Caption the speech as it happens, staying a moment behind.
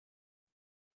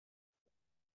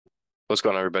What's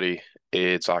going on, everybody?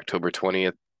 It's October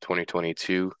 20th,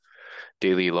 2022,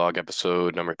 daily log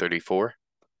episode number 34.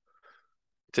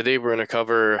 Today, we're going to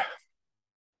cover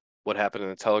what happened in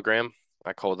the Telegram.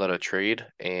 I called that a trade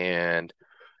and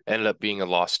ended up being a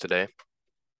loss today.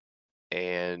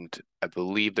 And I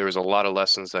believe there was a lot of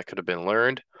lessons that could have been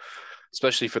learned,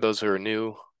 especially for those who are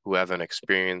new, who haven't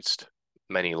experienced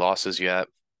many losses yet,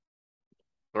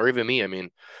 or even me. I mean,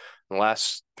 in the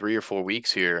last 3 or 4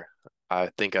 weeks here, I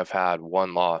think I've had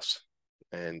one loss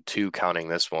and two counting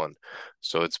this one.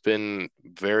 So it's been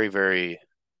very, very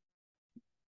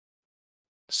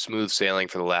smooth sailing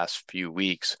for the last few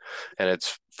weeks. And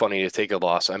it's funny to take a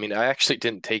loss. I mean, I actually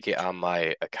didn't take it on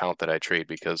my account that I trade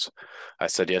because I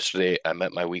said yesterday I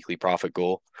met my weekly profit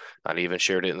goal. I even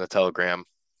shared it in the Telegram.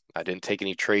 I didn't take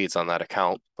any trades on that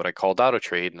account, but I called out a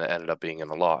trade and it ended up being in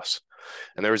the loss.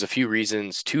 And there was a few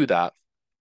reasons to that.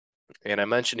 And I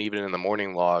mentioned even in the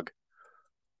morning log,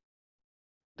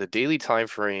 the daily time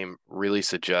frame really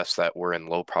suggests that we're in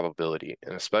low probability,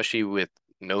 and especially with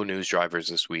no news drivers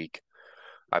this week.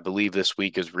 I believe this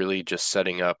week is really just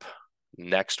setting up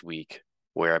next week,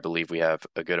 where I believe we have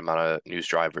a good amount of news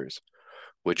drivers,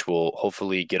 which will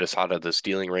hopefully get us out of the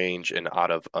stealing range and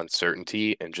out of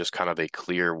uncertainty and just kind of a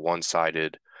clear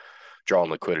one-sided draw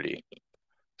on liquidity.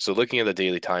 So looking at the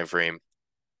daily time frame,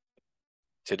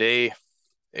 today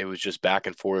it was just back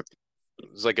and forth.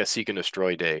 It was like a seek and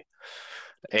destroy day.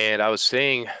 And I was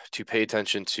saying to pay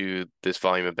attention to this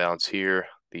volume imbalance here,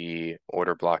 the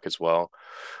order block as well.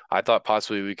 I thought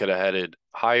possibly we could have headed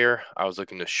higher. I was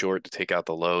looking to short to take out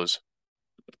the lows.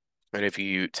 And if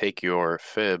you take your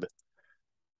fib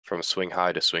from swing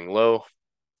high to swing low,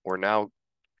 we're now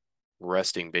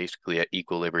resting basically at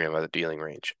equilibrium at the dealing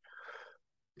range.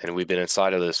 And we've been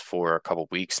inside of this for a couple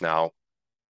weeks now.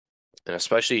 And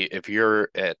especially if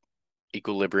you're at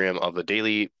equilibrium of the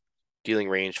daily dealing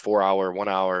range, 4 hour, 1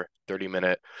 hour, 30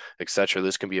 minute, etc.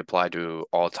 This can be applied to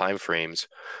all time frames.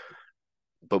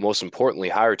 But most importantly,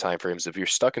 higher time frames, if you're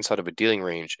stuck inside of a dealing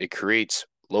range, it creates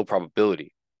low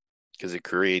probability because it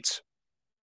creates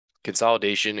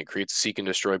consolidation, it creates seek and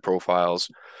destroy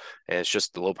profiles, and it's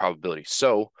just the low probability.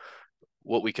 So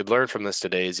what we could learn from this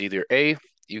today is either A,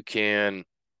 you can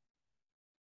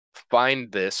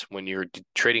find this when you're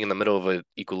trading in the middle of an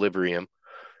equilibrium,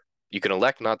 you can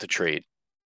elect not to trade,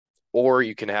 or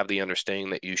you can have the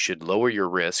understanding that you should lower your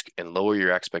risk and lower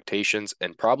your expectations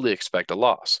and probably expect a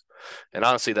loss. And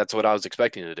honestly, that's what I was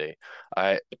expecting today.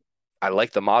 I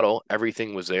like the model.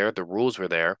 Everything was there. The rules were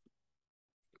there.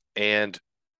 And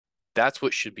that's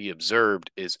what should be observed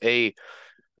is A,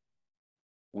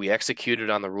 we executed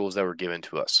on the rules that were given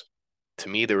to us. To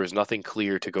me, there was nothing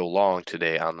clear to go long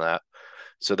today on that.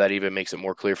 So that even makes it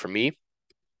more clear for me.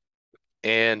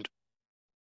 And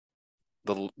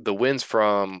the wins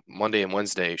from Monday and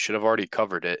Wednesday should have already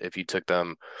covered it if you took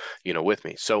them, with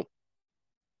me. So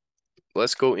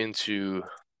let's go into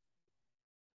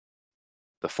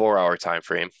the 4 hour time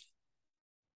frame.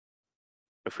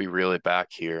 If we reel it back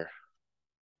here,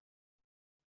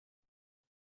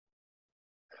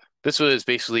 this was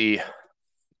basically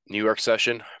New York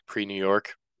session, pre-New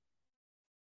York.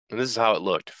 And this is how it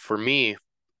looked. For me,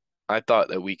 I thought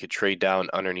that we could trade down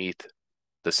underneath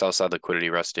the sell side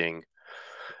liquidity resting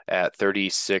at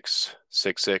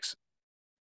 36.66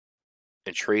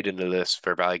 and trade into this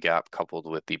fair value gap coupled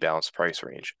with the balanced price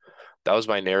range. That was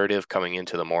my narrative coming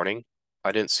into the morning.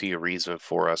 I didn't see a reason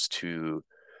for us to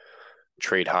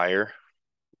trade higher.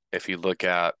 If you look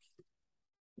at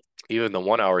even the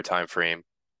 1 hour time frame,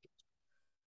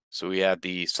 so we had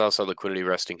the sell side liquidity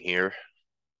resting here.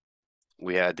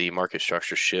 We had the market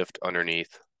structure shift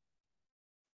underneath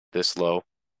this low.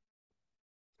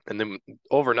 And then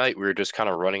overnight, we were just kind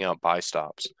of running out buy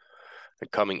stops. And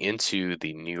coming into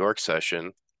the New York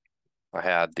session, I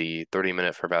had the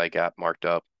 30-minute fair value gap marked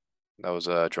up. That was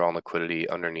a draw on liquidity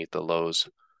underneath the lows.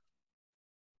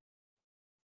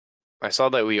 I saw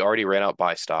that we already ran out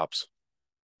buy stops.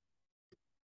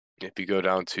 If you go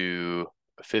down to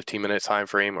a 15-minute time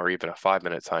frame or even a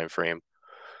 5-minute time frame,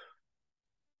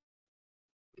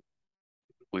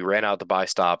 we ran out the buy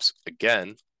stops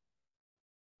again.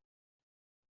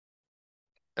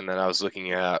 And then I was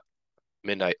looking at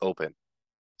midnight open.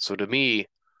 So to me,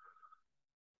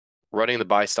 running the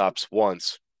buy stops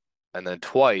once and then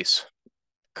twice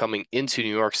coming into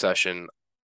New York session,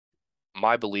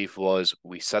 my belief was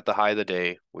we set the high of the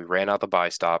day, we ran out the buy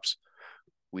stops,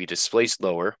 we displaced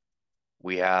lower,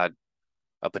 we had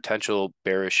a potential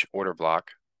bearish order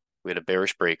block, we had a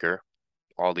bearish breaker,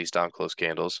 all these down close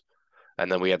candles,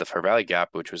 and then we had the fair value gap,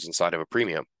 which was inside of a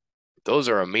premium. Those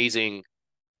are amazing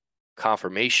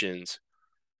confirmations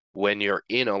when you're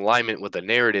in alignment with the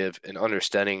narrative and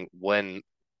understanding when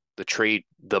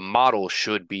the model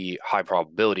should be high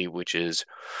probability, which is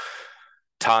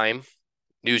time,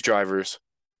 news drivers,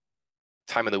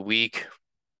 time of the week,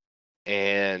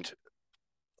 and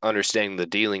understanding the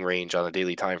dealing range on a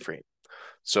daily time frame.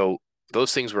 So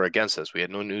those things were against us. We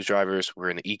had no news drivers. We're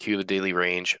in the EQ, the daily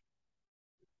range,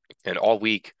 and all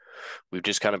week we've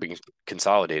just kind of been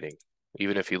consolidating.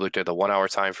 Even if you looked at the 1 hour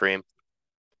time frame,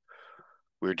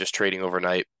 we were just trading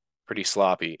overnight, pretty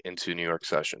sloppy into New York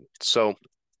session. So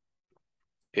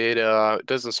it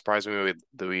doesn't surprise me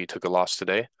that we took a loss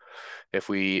today. If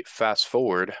we fast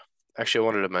forward, actually, I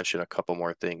wanted to mention a couple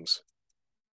more things.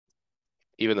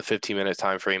 Even the 15-minute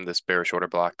time frame, this bearish order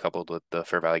block coupled with the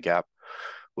fair value gap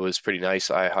was pretty nice.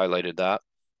 I highlighted that.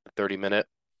 30-minute,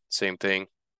 same thing.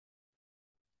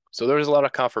 So there was a lot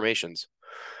of confirmations.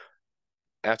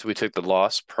 After we took the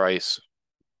loss, price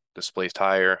displaced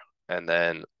higher, and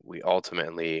then we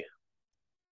ultimately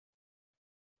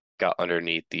got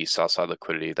underneath the south side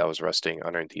liquidity that was resting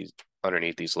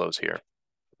underneath these lows here.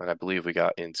 And I believe we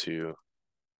got into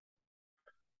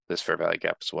this fair value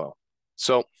gap as well.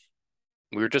 So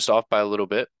we were just off by a little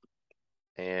bit,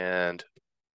 and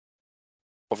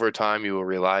over time you will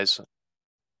realize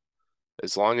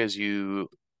as long as you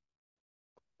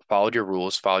followed your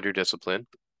rules, followed your discipline,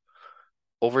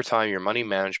 over time your money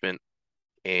management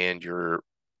and your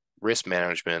risk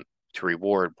management to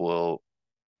reward will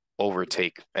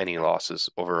overtake any losses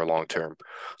over a long term.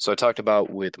 So I talked about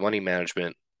with money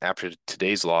management, after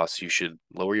today's loss, you should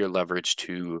lower your leverage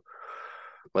to,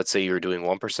 let's say you're doing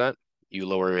 1%, you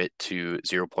lower it to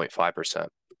 0.5%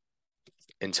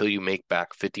 until you make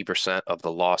back 50% of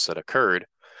the loss that occurred.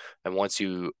 And once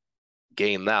you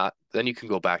gain that, then you can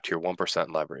go back to your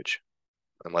 1% leverage.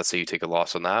 And let's say you take a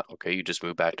loss on that, okay, you just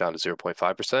move back down to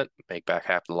 0.5%, make back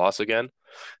half the loss again.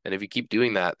 And if you keep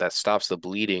doing that, that stops the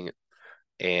bleeding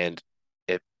and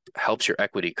it helps your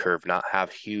equity curve not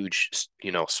have huge,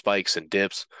 spikes and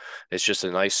dips. It's just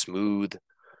a nice smooth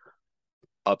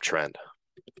uptrend.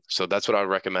 So that's what I would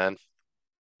recommend.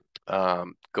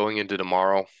 Going into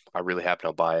tomorrow, I really have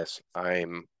no bias.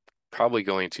 I'm probably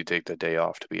going to take the day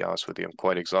off, to be honest with you. I'm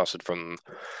quite exhausted from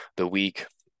the week.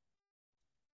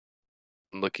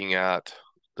 Looking at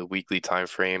the weekly time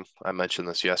frame, I mentioned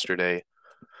this yesterday.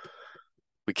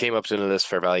 We came up into this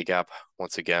fair value gap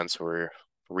once again, so we're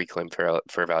reclaimed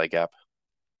fair value gap.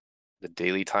 The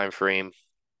daily time frame,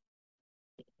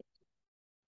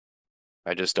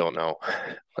 I just don't know.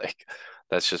 Like,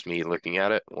 that's just me looking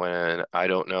at it when I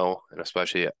don't know, and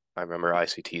especially I remember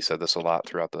ICT said this a lot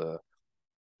throughout the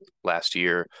last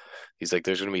year. He's like,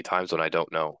 there's going to be times when I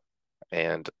don't know,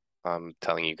 and I'm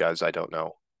telling you guys I don't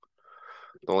know.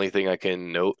 The only thing I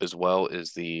can note as well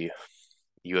is the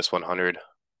US 100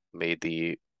 made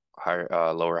the higher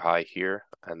lower high here,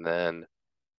 and then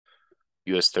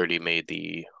US 30 made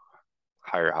the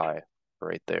higher high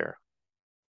right there,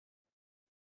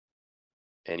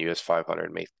 and US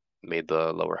 500 made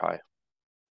the lower high.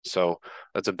 So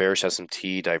that's a bearish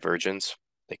S&T divergence.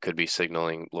 It could be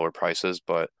signaling lower prices,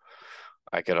 but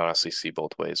I could honestly see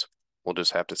both ways. We'll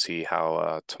just have to see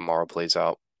how tomorrow plays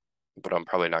out, but I'm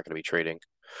probably not going to be trading.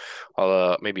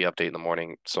 I'll maybe update in the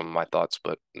morning some of my thoughts,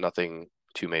 but nothing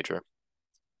too major.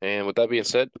 And with that being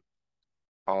said,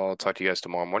 I'll talk to you guys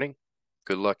tomorrow morning.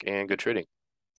 Good luck and good trading.